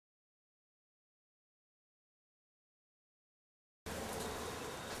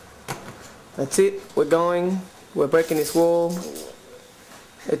That's it. We're going. We're breaking this wall.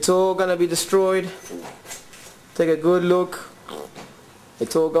 It's all gonna be destroyed. Take a good look.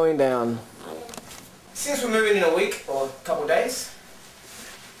 It's all going down. Since we're moving in a week or a couple of days,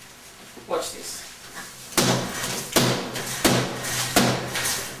 watch this.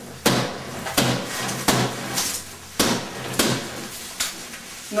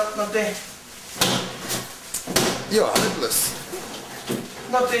 Not there. You're hopeless.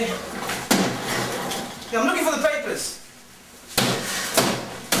 Not there. Yeah, I'm looking for the papers.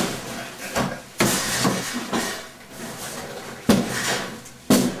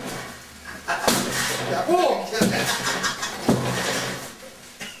 Oh!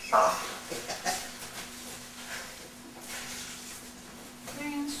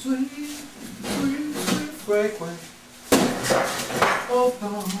 Sweet, sweet, sweet fragrance. Go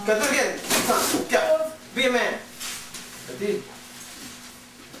do it again. Go. Be a man. I did.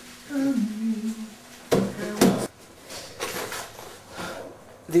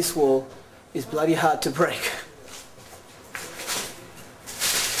 This wall is bloody hard to break.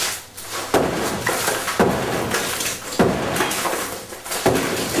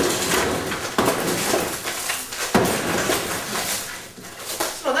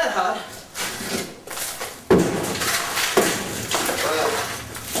 It's not that hard.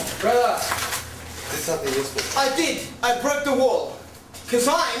 Brother, did something useful. I did. I broke the wall. Cause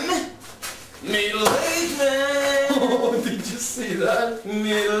I'm middle-aged man. Oh, did you see that?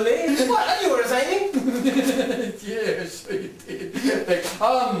 Middle-aged. What? I knew what I was aiming. Yeah, sure you did.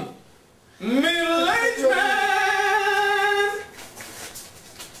 Middle-aged man.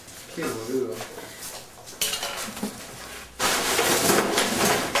 Qué boludo.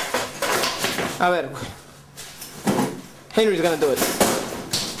 A ver. Henry's gonna do it.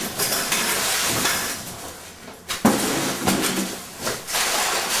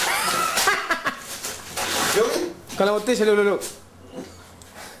 Really? Con la botella, look.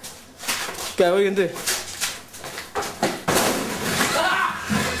 Okay, what are you gonna do?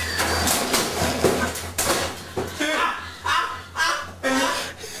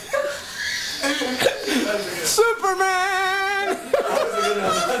 Superman!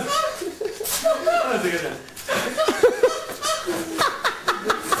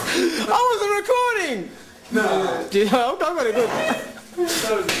 I wasn't recording! No. Dude, I'm talking about it good.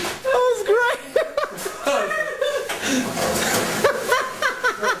 That was great!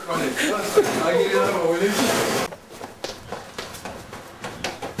 I'll give you another one, will you?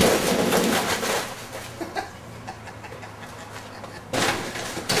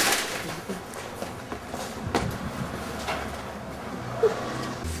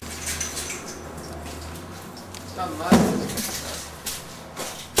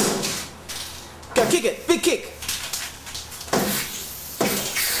 Go, kick it! Big kick!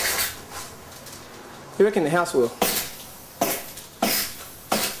 You reckon the house will?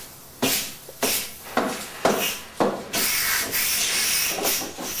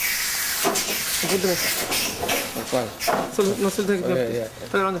 ¿Cuál? No se te Okay, yeah.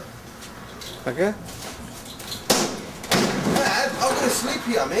 Okay? Dad, I'm gonna sleep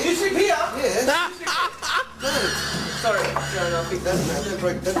here, man. You sleep here? Yeah. Sorry. No, fix that. Don't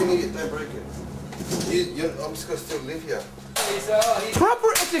break. Don't break it. I'm just gonna still live here.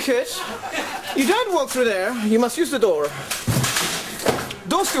 Proper etiquette. You don't walk through there. You must use the door.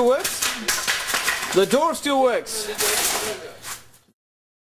 Door still works. The door still works.